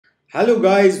Hello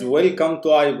guys, welcome to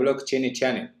iBlockchain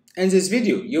channel. In this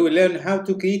video, you will learn how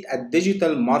to create a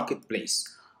digital marketplace.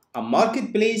 A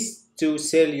marketplace to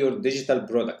sell your digital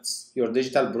products. Your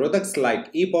digital products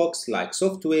like ebooks, like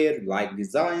software, like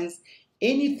designs,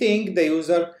 anything the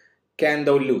user can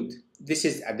download. This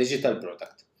is a digital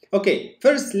product. Okay,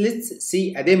 first let's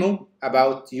see a demo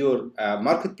about your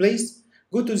marketplace.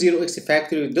 Go to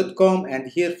zeroxfactory.com and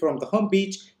here from the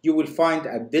homepage, you will find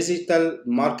a digital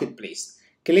marketplace.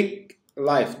 Click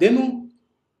live demo.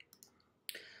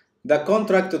 The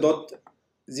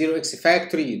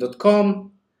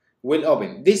contract.zeroxfactory.com will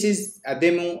open. This is a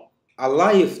demo, a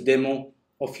live demo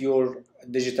of your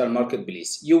digital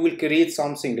marketplace. You will create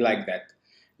something like that.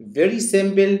 Very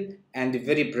simple and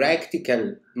very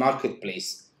practical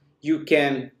marketplace. You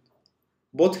can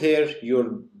put here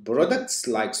your products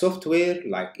like software,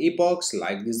 like ebooks,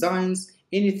 like designs,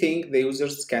 anything the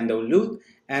users can download,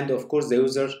 and of course the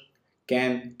user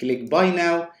can click buy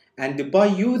now, and by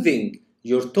using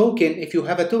your token, if you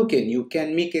have a token, you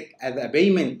can make it as a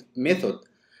payment method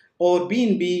or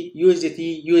BNB,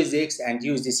 USDT, USDX, and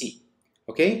USDC.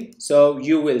 Okay, so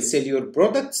you will sell your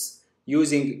products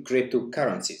using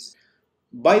cryptocurrencies.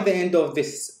 By the end of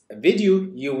this video,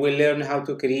 you will learn how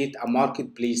to create a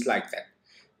marketplace like that.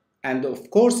 And of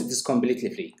course, it is completely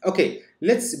free. Okay,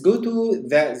 let's go to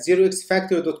the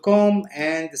zeroxfactory.com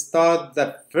and start.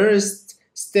 The first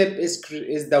step is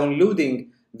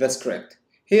downloading the script.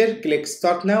 Here, click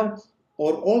start now,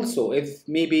 or also if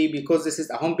maybe because this is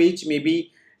a homepage,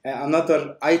 maybe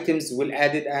another items will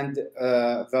add it and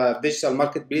the digital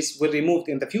marketplace will remove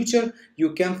it in the future.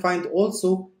 You can find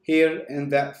also here in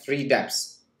the free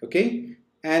dApps. Okay,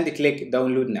 and click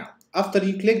download now. After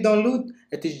you click download,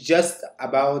 it is just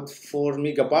about 4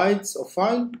 megabytes of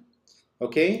file.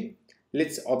 Okay,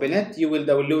 let's open it. You will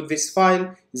download this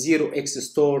file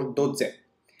 0xstore.zip.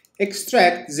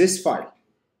 Extract this file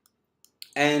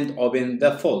and open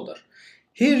the folder.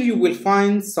 Here you will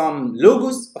find some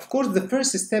logos. Of course, the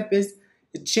first step is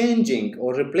changing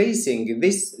or replacing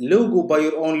this logo by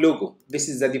your own logo. This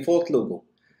is the default logo.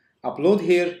 Upload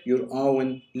here your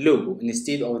own logo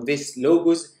instead of this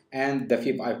logos and the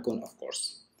fib icon, of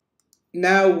course.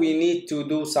 Now we need to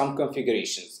do some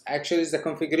configurations. Actually, the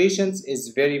configurations is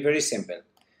very simple.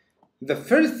 The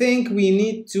first thing we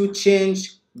need to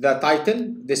change the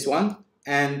title, this one,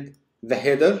 and the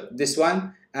header, this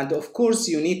one, and of course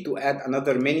you need to add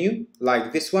another menu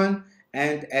like this one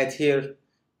and add here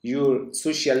your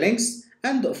social links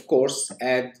and of course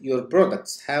add your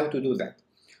products. How to do that?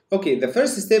 Okay, the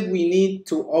first step, we need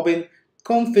to open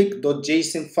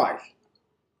config.json file.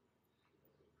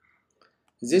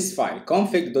 This file,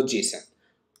 config.json.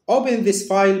 Open this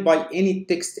file by any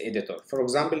text editor, for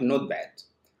example, Notepad.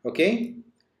 Okay?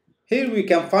 Here we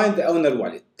can find the owner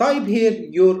wallet. Type here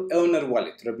your owner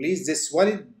wallet. Replace this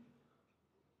wallet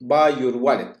by your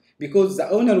wallet because the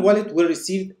owner wallet will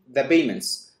receive the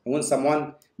payments. When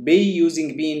someone pay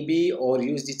using BNB or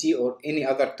USDT or any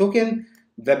other token,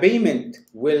 the payment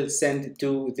will send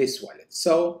to this wallet.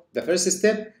 So the first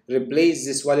step, replace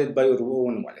this wallet by your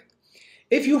own wallet.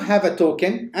 If you have a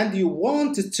token and you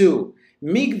want to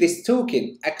make this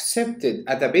token accepted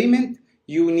as a payment,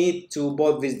 you need to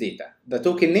put this data. The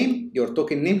token name, your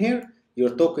token name here,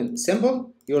 your token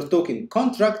symbol, your token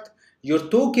contract, your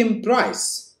token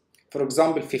price, for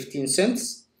example 15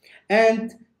 cents,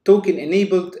 and token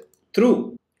enabled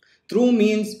true. True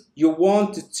means you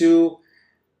want to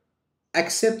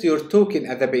accept your token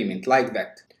as a payment like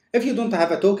that. If you don't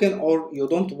have a token or you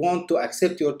don't want to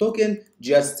accept your token,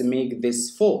 just make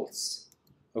this false.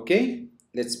 Okay,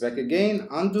 let's back again,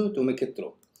 undo to make it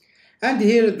true. And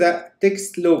here the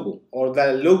text logo or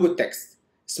the logo text,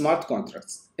 smart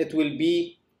contracts, it will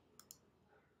be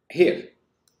here.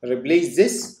 Replace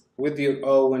this with your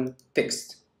own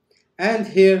text. And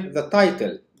here the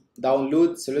title,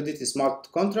 download Solidity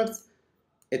smart contracts,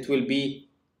 it will be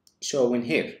shown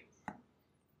here.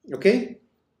 Okay,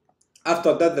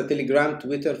 after that the Telegram,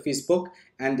 Twitter, Facebook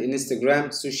and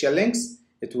Instagram social links,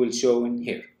 it will show in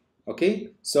here. Okay,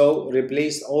 so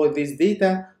replace all this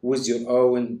data with your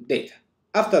own data.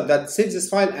 After that, save this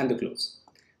file and close.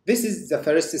 This is the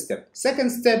first step. Second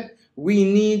step, we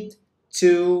need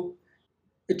to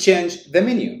change the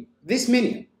menu. This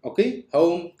menu, okay,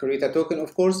 home, create a token,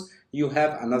 of course, you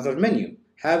have another menu.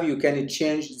 How you can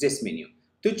change this menu?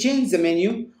 To change the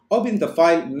menu, open the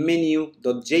file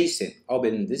menu.json.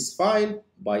 Open this file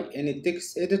by any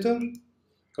text editor,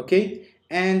 okay,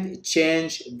 and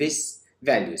change these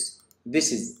values.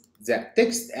 This is the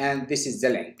text and this is the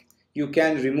link. You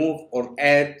can remove or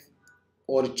add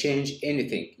or change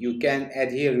anything. You can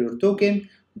add here your token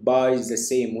by the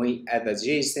same way as the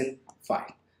JSON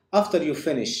file. After you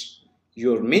finish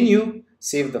your menu,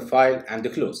 save the file and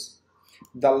close.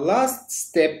 The last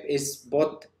step is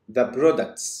put the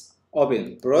products.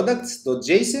 Open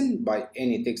products.json by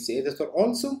any text editor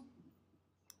also.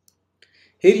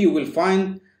 Here you will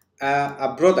find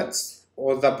a products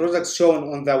or the products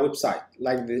shown on the website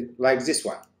like this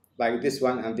one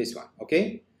and this one.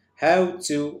 Okay, how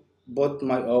to put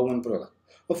my own product.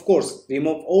 Of course,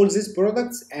 remove all these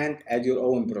products and add your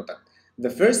own product. The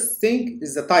first thing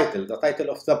is the title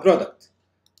of the product.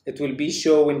 It will be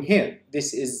shown here.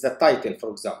 This is the title, for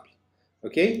example.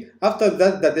 Okay, after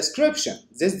that, the description.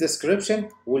 This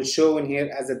description will show in here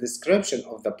as a description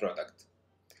of the product.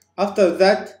 After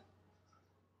that,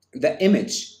 the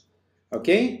image.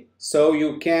 Okay, so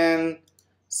you can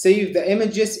save the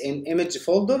images in image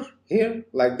folder here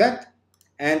like that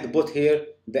and put here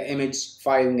the image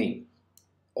file name,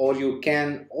 or you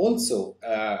can also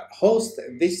host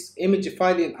this image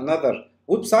file in another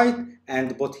website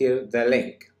and put here the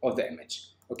link of the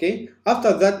image. Okay,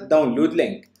 after that, download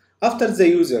link. After the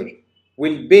user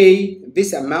will pay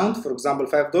this amount, for example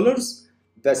 $5,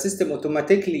 the system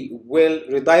automatically will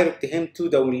redirect him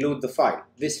to download the file,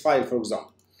 this file for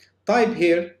example. Type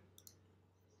here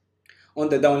on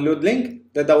the download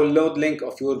link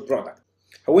of your product.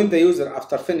 When the user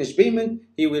after finish payment,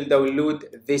 he will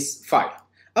download this file.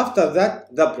 After that,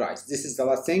 the price. This is the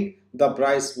last thing. The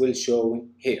price will show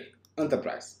here on the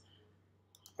price.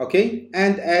 Okay,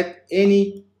 and add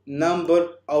any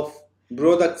number of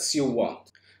products you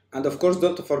want. And of course,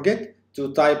 don't forget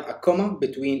to type a comma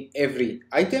between every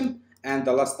item, and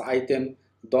the last item,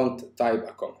 don't type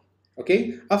a comma.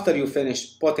 Okay, after you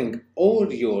finish putting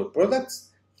all your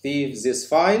products, save this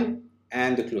file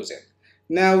and close it.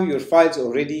 Now your file's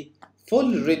already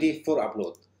full ready for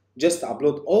upload. Just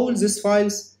upload all these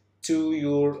files to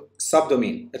your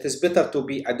subdomain. It is better to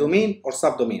be a domain or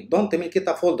subdomain. Don't make it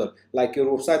a folder like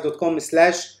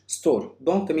yourwebsite.com/store.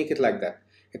 Don't make it like that.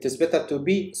 It is better to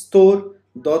be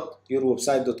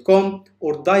store.yourwebsite.com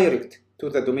or direct to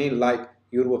the domain like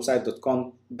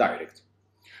yourwebsite.com direct.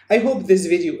 I hope this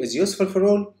video is useful for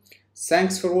all.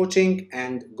 Thanks for watching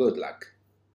and good luck.